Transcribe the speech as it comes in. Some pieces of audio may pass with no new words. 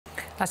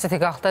ასეთი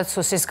გახდა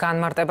სუსის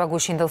განმარტება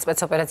გუშინდელ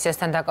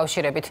სპეცოპერაციასთან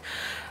დაკავშირებით.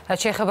 რაც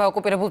შეეხება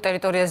ოკუპირებულ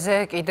ტერიტორიაზე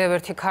კიდევ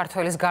ერთი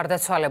ქართველის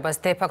გარდაცვალებას,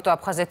 დე-ფაქტო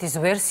აფხაზეთის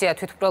ვერსია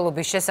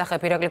თვითმკვლელობის შესახებ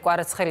ირაკლი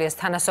კვარაცხელიას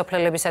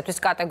თანასოფლელებისათვის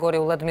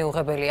კატეგორიულად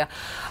მიუღებელია.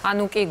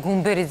 ანუ კი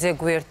გუმბერიძე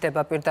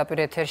გვერდება პირდაპირ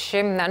ეთერში,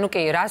 ანუ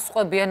კი რას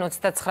ყვებიან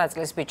 29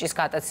 წლის ბიჭის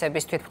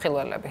გატაცების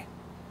თვითმხილველები.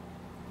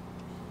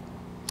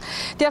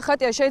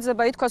 ხატია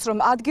შეიძლება ითქვას, რომ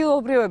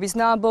ადგილობრივების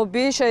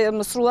ნაამბობი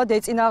სრულად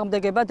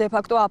ეწინააღმდეგება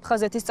დე-ფაქტო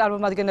აფხაზეთის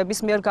წარმომადგენლების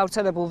მიერ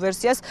გავრცელებულ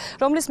ვერსიას,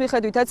 რომლის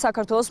მიხედვითაც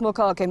საქართველოს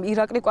მოქალაქემ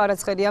ირაკლი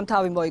კვარაცხელიამ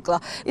თავი მოიკლა.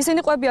 ისინი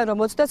ყვებიან, რომ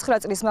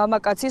 29 წლის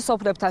მამაკაცი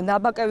სოფლებთან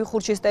ნაბაკევი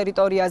ხურშის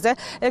ტერიტორიაზე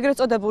ეგრეთ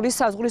წოდებული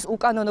საზღვრის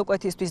უკანონო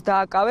კვეთისთვის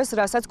დააკავეს,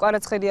 რასაც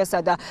კვარაცხელიასა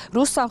და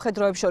რუს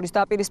სამხედროებს შორის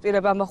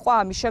დაპირისპირება მოჰყვა.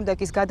 ამის შემდეგ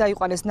ის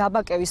გადაიყვანეს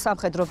ნაბაკევის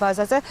სამხედრო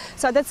ბაზაზე,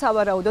 სადაც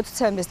სავარაუდოდ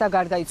ცემეს და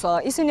გარდაიცვალა.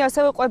 ისინი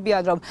ასევე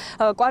ყვებიან, რომ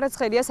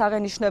კვარაცხელიას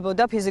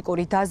აღენიშნებოდა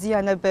ფიზიკური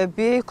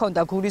დაზიანებები,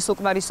 ჰქონდა გულის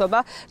უკმარისობა,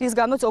 რის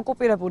გამოც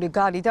ოკუპირებული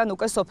გალიდან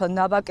უკვე სოფელ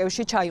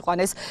ნაბაკევში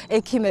ჩაიყვანეს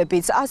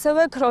ექიმებიც.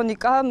 ასევე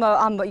ქრონიკა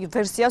ამ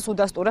ვერსიას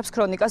უდასტურებს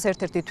ქრონიკას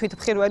ერთ-ერთი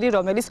თვითმხილველი,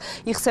 რომელიც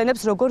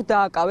იხსენებს, როგორ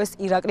დააკავეს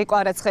ირაკლი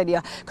კვარაცხელია.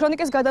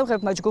 ქრონიკის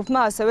გადამღებმა ჯგუფმა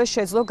ასევე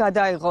შეძლო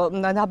გადაეღო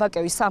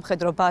ნაბაკევის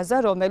სამხედრო ბაზა,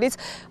 რომელიც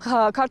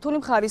ქართული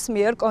მხარის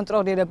მიერ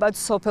კონტროლირებად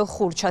სოფელ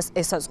ხურჩას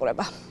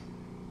ესაზღვრება.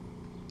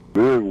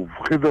 მე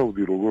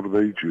ვხედავდი როგორ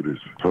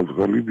დაიჭირეს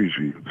საწყალი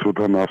ბიჭი,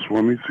 ცოტა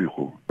ნასვამიც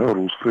იყო და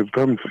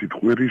რუსებთან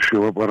სიტყვერი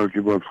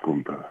შელაპარაკებაც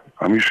ჰქონდა.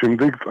 ამის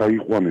შემდეგ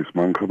წაიყვანეს,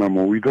 მანქანა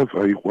მოვიდა,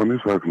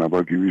 წაიყვანეს აქ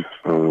ნაბაკივის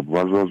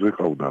ბაზაზე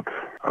ყავდათ.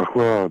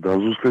 ახლა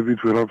დაზუსტებით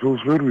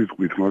ვერაფერს ვერ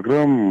ვიტყვით,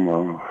 მაგრამ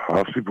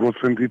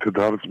 100%-ით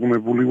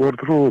დარწმუნებული ვართ,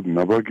 რომ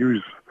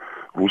ნაბაკივის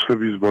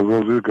რუსების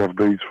ბაზაზე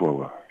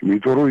გარდაიცვალა.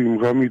 იმიტომ რომ იმ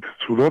ღამით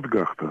ცუდად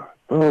გახდა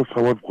და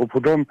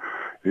საავადმყოფოდან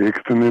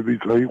ექთნები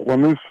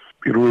წაიყვანეს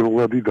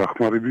პირველადი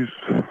დახმარების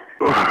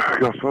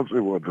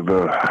გასაწევად და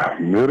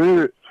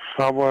მე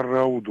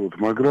სავარაუდოდ,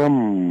 მაგრამ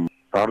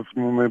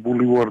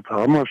დარწმუნებული ვართ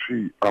ამაში,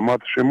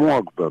 ამათ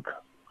შემოაგდათ.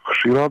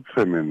 ხშირად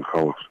ცემენ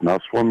ხალხს,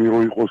 ნასვამი რო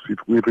იყოს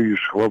სიტყვიერი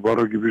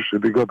შლაბარაგების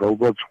შედეგად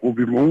ალბათ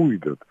ჭუბი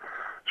მოუვიდათ.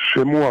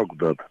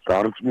 შემოაგდათ,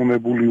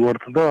 დარწმუნებული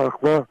ვართ და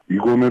ახლა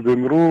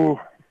იგონებენ, რომ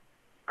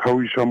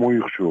თავი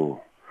შემოიხშო.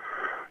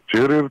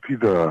 ჯერ ერთი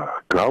და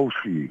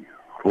გავში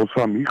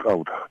როცა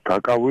მიყავთ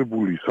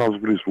დაკავებული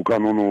საზღვრის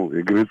უკანონო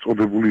ეგრეთ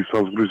წოდებული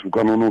საზღვრის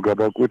უკანონო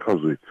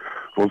გადაკვეთაზე,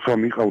 როცა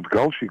მიყავთ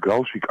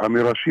გალში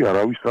კამერაში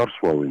არავის არ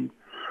სვავენ.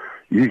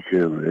 იქ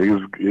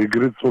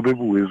ეგრეთ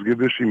წოდებულ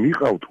SGB-ში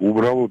მიყავთ,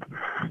 უბრალოდ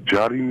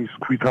ჯარიმის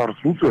ქვით არს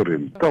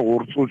უწერენ და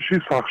 2 წუთში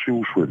სახლში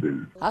უშვებენ.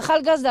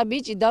 ახალგაზრდა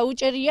ბიჭი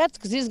დაუჭერიათ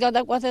გზის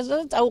გადაკვეთაზე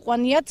და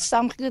წაუყვანიათ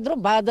სამხედრო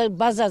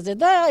ბაზაზე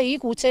და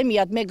იქ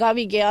უცემიათ, მე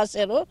გავიგე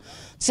ასე რომ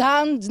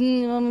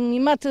ძალიან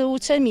იმათ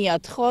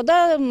უცემიათ, ხო და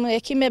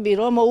ექიმები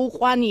რომ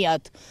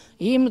მოუყვანიათ.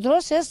 იმ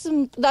დროს ეს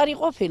მკვდარი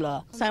ყოფილა.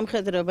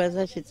 სამხედრო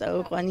ბაზაში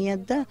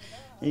წაუყვანიათ და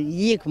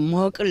იქ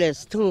მოკლეს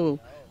თუ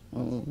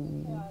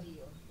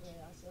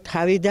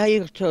თავი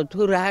დაიღწო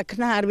თუ რა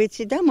ქნა არ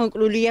ვიცი და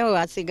მოკლულიაო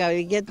ასე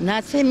გავიგე,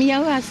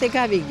 ნაცემიაო ასე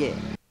გავიგე.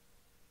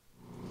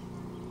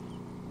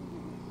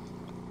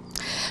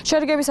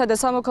 შერიგებისა და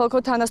სამოქალაქო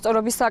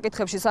თანასწორობის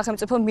საკითხებში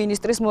სახელმწიფო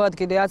მინისტრის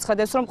მოადგილე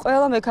აცხადებს, რომ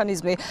ყველა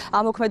მექანიზმი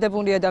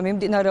ამოქმედებულია და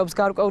მიმდინარეობს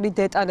გარკვეული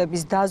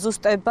დეტალების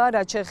დაზუსტება,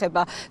 რაც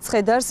შეეხება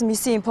ცხედარს,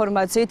 მისი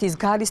ინფორმაციით ის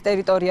გალის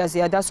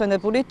ტერიტორიაზეა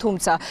დასვენებული,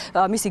 თუმცა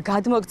მისი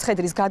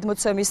ცხედრის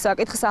გადმოცემის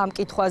საკითხს ამ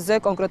კითხვაზე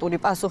კონკრეტული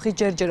პასუხი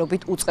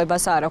ჯერჯერობით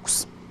უწყებას არ აქვს.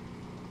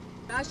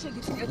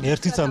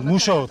 ერთიცან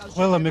მუშაობთ,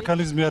 ყველა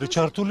მექანიზმი არის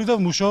ჩართული და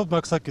მუშაობთ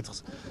მაგ საკითხს.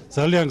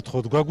 ძალიან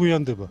გთხოვთ,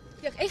 გვაგვიანდება.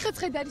 ეხლა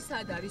ცხედარი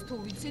სად არის, თუ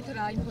ვიცით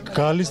რა ინფორმაცია?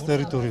 გალის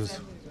ტერიტორიაზე.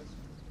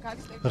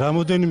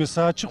 რამოდენიმე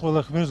საათში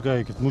ყველა ხმერს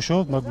გაიგეთ.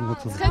 მუშაობთ მაგ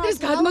მეთოდზე. ცხედრის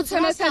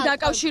გადმოცემასთან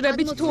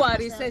დაკავშირებით თუ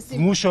არის ეს?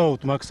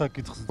 მუშაობთ მაგ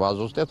საკითხს.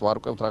 ვაზუსტებთ,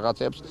 ვარკვევთ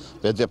რაღაცებს,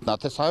 ვეძებთ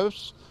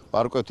ნათესავებს,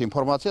 ვარკვევთ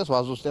ინფორმაციას,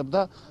 ვაზუსტებთ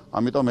და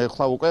ამიტომ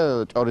ეხლა უკვე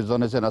ჭორის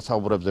ზონაზე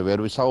ნასაუბრებზე ვერ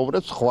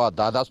ვისაუბრებთ, სხვა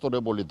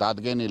დადასტურებული,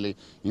 დადგენილი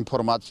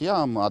ინფორმაცია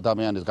ამ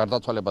ადამიანის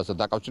გარდაცვალებასთან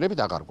დაკავშირებით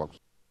აღარ გვაქვს.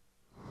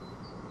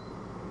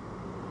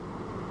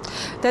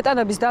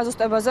 დეტალების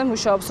დაზუსტებაზე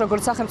მუშაობს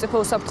როგორც სახელმწიფო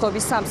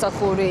უსაფრთხოების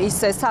სამსახური,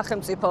 ისე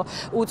სახელმწიფო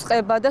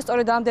უწყება და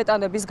სწორედ ამ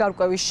დეტალების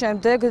გარკვევის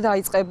შემდეგ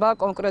დაიწყება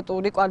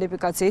კონკრეტული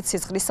კვალიფიკაციით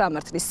სისხლის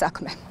სამართლის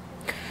საქმე.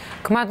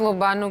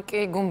 გმადლობა, ანუ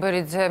კი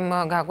გუმბერიძემ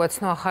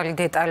გაგვეცნო ახალი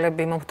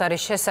დეტალები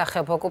მომხდარის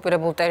შესახებ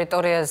ოკუპირებულ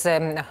ტერიტორიაზე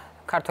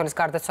ქართველის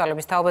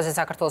გარდაცვალების თაობაზე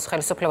საქართველოს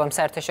ხელისუფლებამ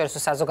საერთაშორისო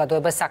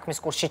საზოგადოებას საქმის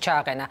კურსში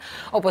ჩააყენა.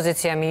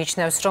 ოპოზიცია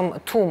მიიჩნევს, რომ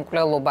თუ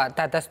მკვლელობა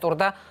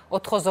დადასტურდა,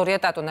 4-2-ია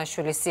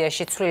ტატონაშვილის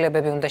სიაში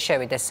ცვლილებები უნდა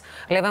შევიდეს.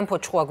 ლევან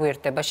ფოჩხუა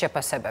გვერდება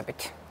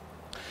შეფასებებით.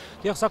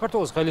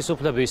 საქართველოს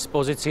ხელისუფლების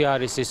პოზიცია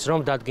არის ის,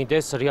 რომ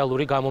დადგინდეს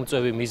რეალური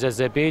გამომწვევი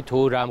მიზეზები, თუ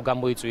რამ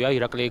გამოიწვია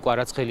ირაკლი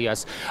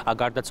კვარაცხელიას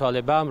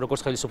გარდაცვალებამ, როგორც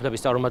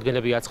ხელისუფლების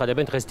წარმომადგენლები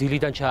აცხადებენ, დღეს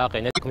დილიდან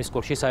ჩააყენეს საქმის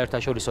კურსში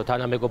საერთაშორისო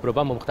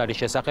თანამეგობრობა მომხდარის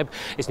შესახებ.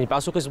 ისინი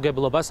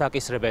პასუხისმგებლობას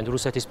აკისრებენ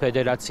რუსეთის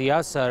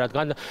ფედერაციას,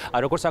 რადგან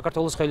როგორც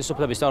საქართველოს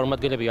ხელისუფლების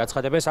წარმომადგენლები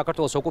აცხადებენ,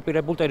 საქართველოს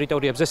ოკუპირებულ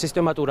ტერიტორიებზე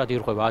სისტემატურად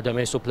ირღვევა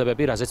ადამიანის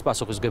უფლებები, რაზეც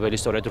პასუხისმგებელი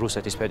სწორედ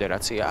რუსეთის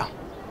ფედერაციაა.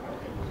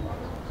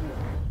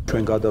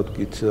 ჩვენ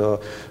გადავდგით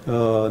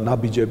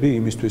ნაბიჯები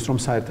იმისთვის, რომ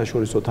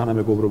საერთაშორისო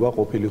თანამეგობრობა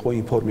ყოფილიყო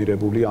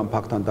ინფორმირებული ამ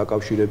ფაქტთან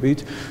დაკავშირებით.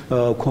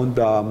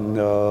 ქონდა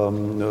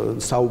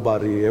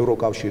საუბარი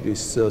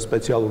ევროკავშირის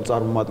სპეციალურ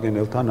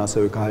წარმომადგენელთან,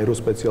 ასევე გაერო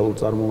სპეციალურ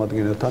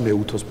წარმომადგენელთან,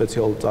 ეუთო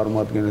სპეციალურ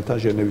წარმომადგენელთან,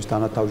 ჟენევის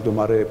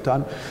თანათავმჯდომარეებთან.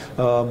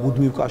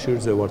 მუდმივ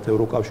კავშირზე ვართ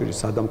ევროკავშირის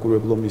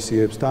სადამკვირვებლო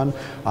მისიებთან,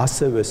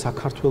 ასევე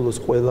საქართველოს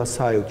ყველა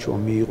საელჩო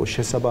მიიღო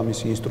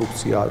შესაბამისი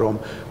ინსტრუქცია, რომ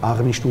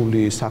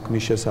აღნიშნული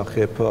საქმის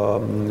შესახებ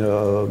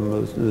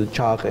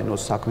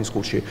ჩააყენოს საქმის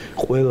კურსში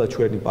ყველა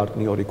ჩვენი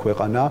პარტნიორი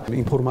ქვეყანა.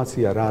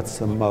 ინფორმაცია, რაც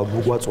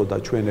მოგვაწოდა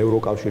ჩვენ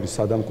ევროკავშირის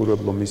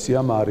სადამკვირვებლო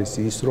მისიამ, არის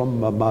ის, რომ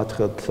მათ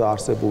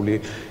არსებული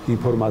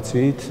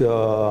ინფორმაციით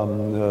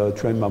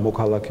ჩვენმა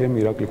მოქალაქემ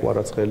ირაკლი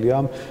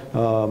კვარაცხელიამ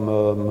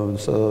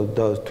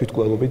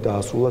თვითმკვლელობით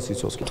დაასრულა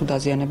სიცოცხლე. თუ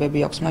დაზიანებები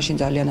აქვს, მაშინ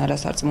ძალიან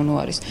არასარწმუნო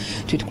არის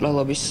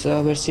თვითმკვლელობის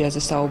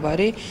ვერსიაზე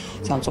საუბარი.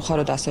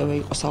 სამწუხაროდ ასევე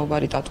იყო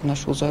საუბარი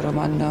ტატუნაშვილზე, რომ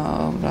მან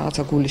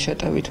რაღაცა გული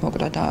შეტევით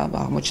მოკრა და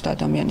აღმოჩნდა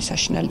ადამიანის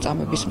საშინელი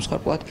წამების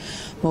მსხვერპლად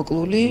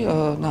მოკლული,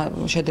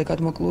 შედეგად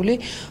მოკლული.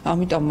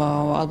 ამიტომ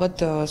ალბათ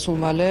სულ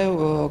მალე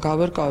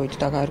გავერკვევით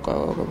და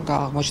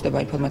აღმოჩნდება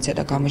ინფორმაცია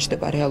და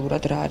გამოჩნდება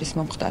რეალურად რა არის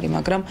მომხდარი,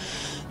 მაგრამ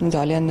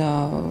ძალიან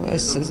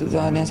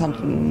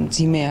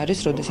მძიმე არის,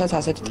 როდესაც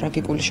ასეთი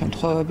ტრაგიკული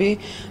შემთხვევები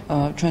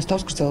ჩვენს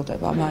თავს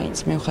გრძელდება. მაინც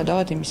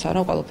მიუხედავად იმისა,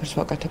 რომ ყველაფერს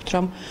ვაკეთებთ,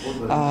 რომ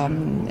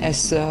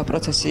ეს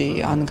პროცესი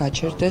ან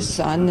გაჩერდეს,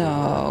 ან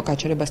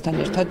გაჩერებასთან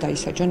ერთად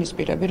დაისაჯონ ის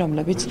პირები,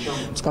 რომლებიც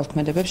მსგავს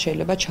ქმედებებს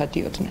შეიძლება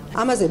ჩადიოდნენ.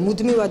 ამაზე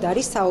მუდმივად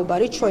არის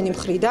საუბარი ჩვენი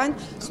მხრიდან,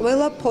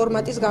 ყველა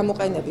ფორმატის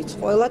გამოყენებით,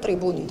 ყველა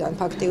ტრიბუნიდან,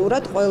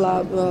 ფაქტიურად, ყველა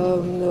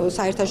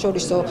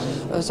საერთაშორისო,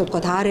 ასე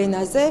ვთქვათ,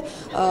 არენაზე.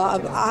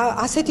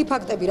 ასეთი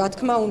ფაქტები, რა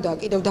თქმა უნდა,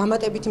 კიდევ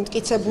დამატებითი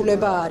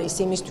მტკიცებულება არის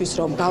იმისთვის,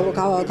 რომ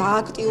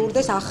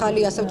გააქტიურდეს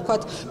ახალი, ასე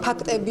ვთქვათ,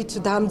 ფაქტებით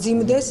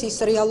დამძიმდეს ის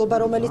რეალობა,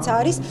 რომელიც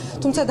არის,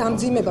 თუმცა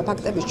დამძიმება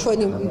ფაქტების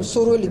ჩვენი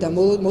სურვილი და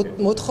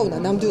მოთხოვნა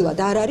ნამდვილად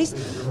არ არის.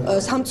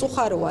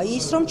 სამწუხაროა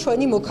ის, რომ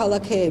ჩვენი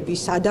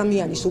მოქალაქეების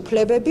ადამიანის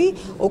უფლებები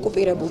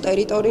ოკუპირებულ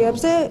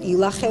ტერიტორიებზე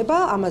ილახება,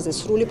 ამაზე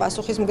სრული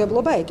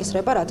პასუხისმგებლობა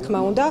ეკისრება, რა თქმა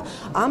უნდა,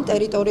 ამ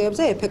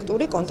ტერიტორიებზე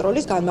ეფექტური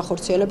კონტროლის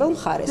განმახორციელებელ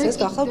მხარეს. ეს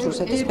გახლავთ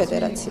რუსეთის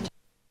ფედერაცია.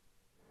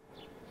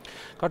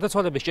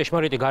 გარდაცვალების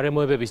ჭეშმარიტი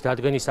გარემოებების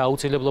დადგენის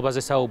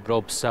აუცილებლობაზე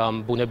საუბრობს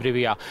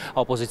ბუნებრივია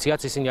ოპოზიციაც.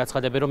 ისინი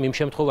აცხადებენ, რომ იმ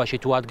შემთხვევაში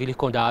თუ ადგილი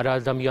ჰქონდა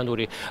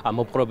არაადამიანური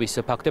მოპყრობის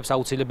ფაქტებს,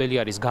 აუცილებელი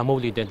არის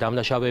გამოვლინდნენ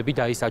დამნაშავეები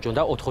დაისაჯონ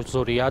და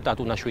 4-ზორია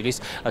ტატუნაშვილის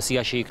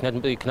სიაში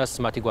იქნას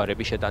მათი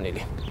გვარები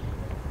შეტანილი.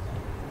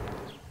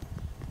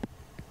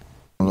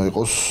 უნდა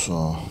იყოს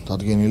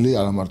დადგენილი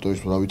არა მარტო ის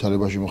რა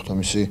ვითარებაში მოხდა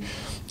მისი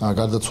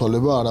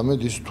გარდაცვალება, არამედ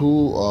ის თუ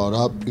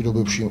რა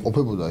პირობებში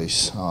იმყოფებოდა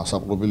ის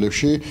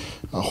საპყრობილებში,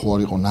 ხო არ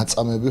იყო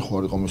ნაწამები, ხო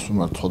არ იყო მის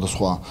მიმართ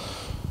სხვადასხვა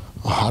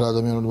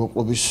არაადამიანური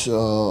მოპყრობის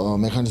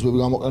მექანიზმები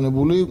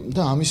გამოყენებული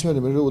და ამის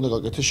მერე უნდა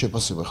გაკეთდეს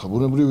შეფასება. ხა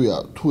ბუნებრივია,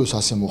 თუ ეს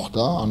ასე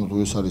მოხდა, ანუ თუ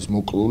ეს არის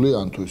მოკლული,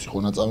 ან თუ ეს იყო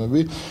ნაწამები,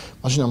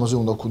 მაშინ ამაზე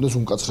უნდა გქონდეს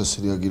უმკაცრესი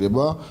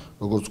რეაგირება,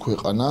 როგორც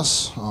ქვეყანას,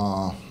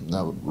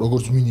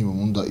 როგორც მინიმუმ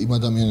უნდა იმ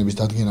ადამიანების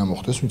დადგენა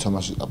მოხდეს, ვინც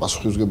ამაში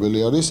პასუხისმგებელი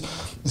არის.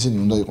 ისინი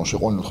უნდა იყვნენ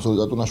შეყვანილ ხსოვდა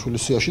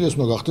ტატუნაშვილის სიაში და ეს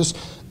უნდა გახდეს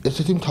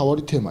ერთ-ერთი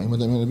მთავარი თემა იმ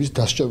ადამიანების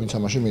დასჯა, ვინც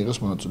ამაში მიიღეს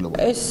მონაწილეობა.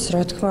 ეს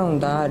რა თქმა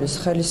უნდა არის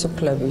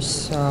ხელისუფლების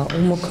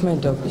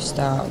უმოქმედობის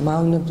და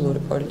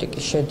მავნებლური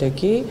პოლიტიკის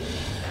შედეგი.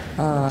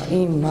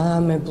 იმ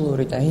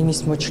მაამებლური და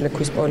ენის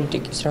მოჩლექვის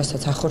პოლიტიკის,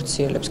 რასაც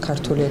ახორციელებს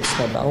ქართული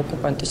ოცნება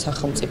ოკუპანტის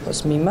სახელმწიფოს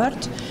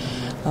მიმართ,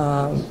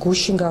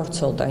 გუშინ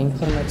გავრცელდა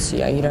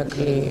ინფორმაცია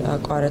ირაკლი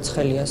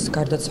კვარაცხელიას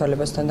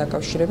გარდაცვალებასთან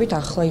დაკავშირებით,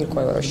 ახლა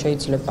ირკვევა, რომ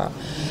შეიძლება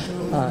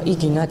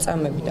იგი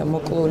ნაწამები და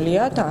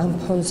მოკლულია და ამ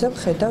ფონზე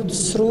ვხედავთ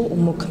სრულ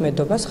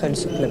უმოქმედობას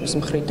ხელისუფლების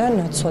მხრიდან,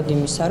 ნაცვლად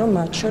იმისა, რომ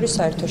მათ შორის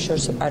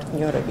საერთაშორისო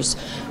პარტნიორების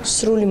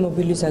სრული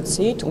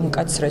მობილიზაციით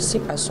უმკაცრესი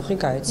პასუხი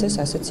გაეცეს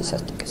ასეთ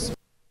სისასტიკეს.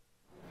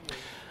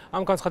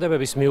 ამ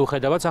განცხადებების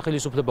მიუხედავად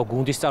სახელმწიფო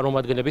გუნდის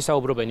წარმომადგენლები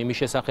საუბრობენ იმის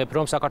შესახებ,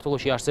 რომ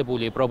საქართველოში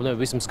არსებული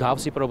პრობლემების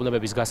მსგავსი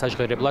პრობლემების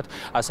გასაჟღერებლად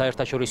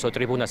საერთაშორისო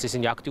ტრიბუნას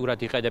ისინი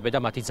აქტიურად იყენებენ და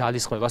მათი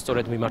ძალისხმევა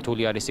სწორედ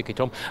მიმართული არის იქით,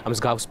 რომ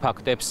მსგავს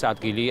ფაქტებს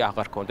ადგილი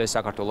აღარ ჰქონდეს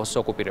საქართველოს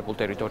ოკუპირებულ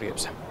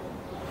ტერიტორიებზე.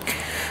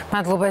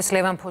 მადლობა, ეს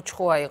ლევან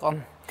ფოჩხუა იყო.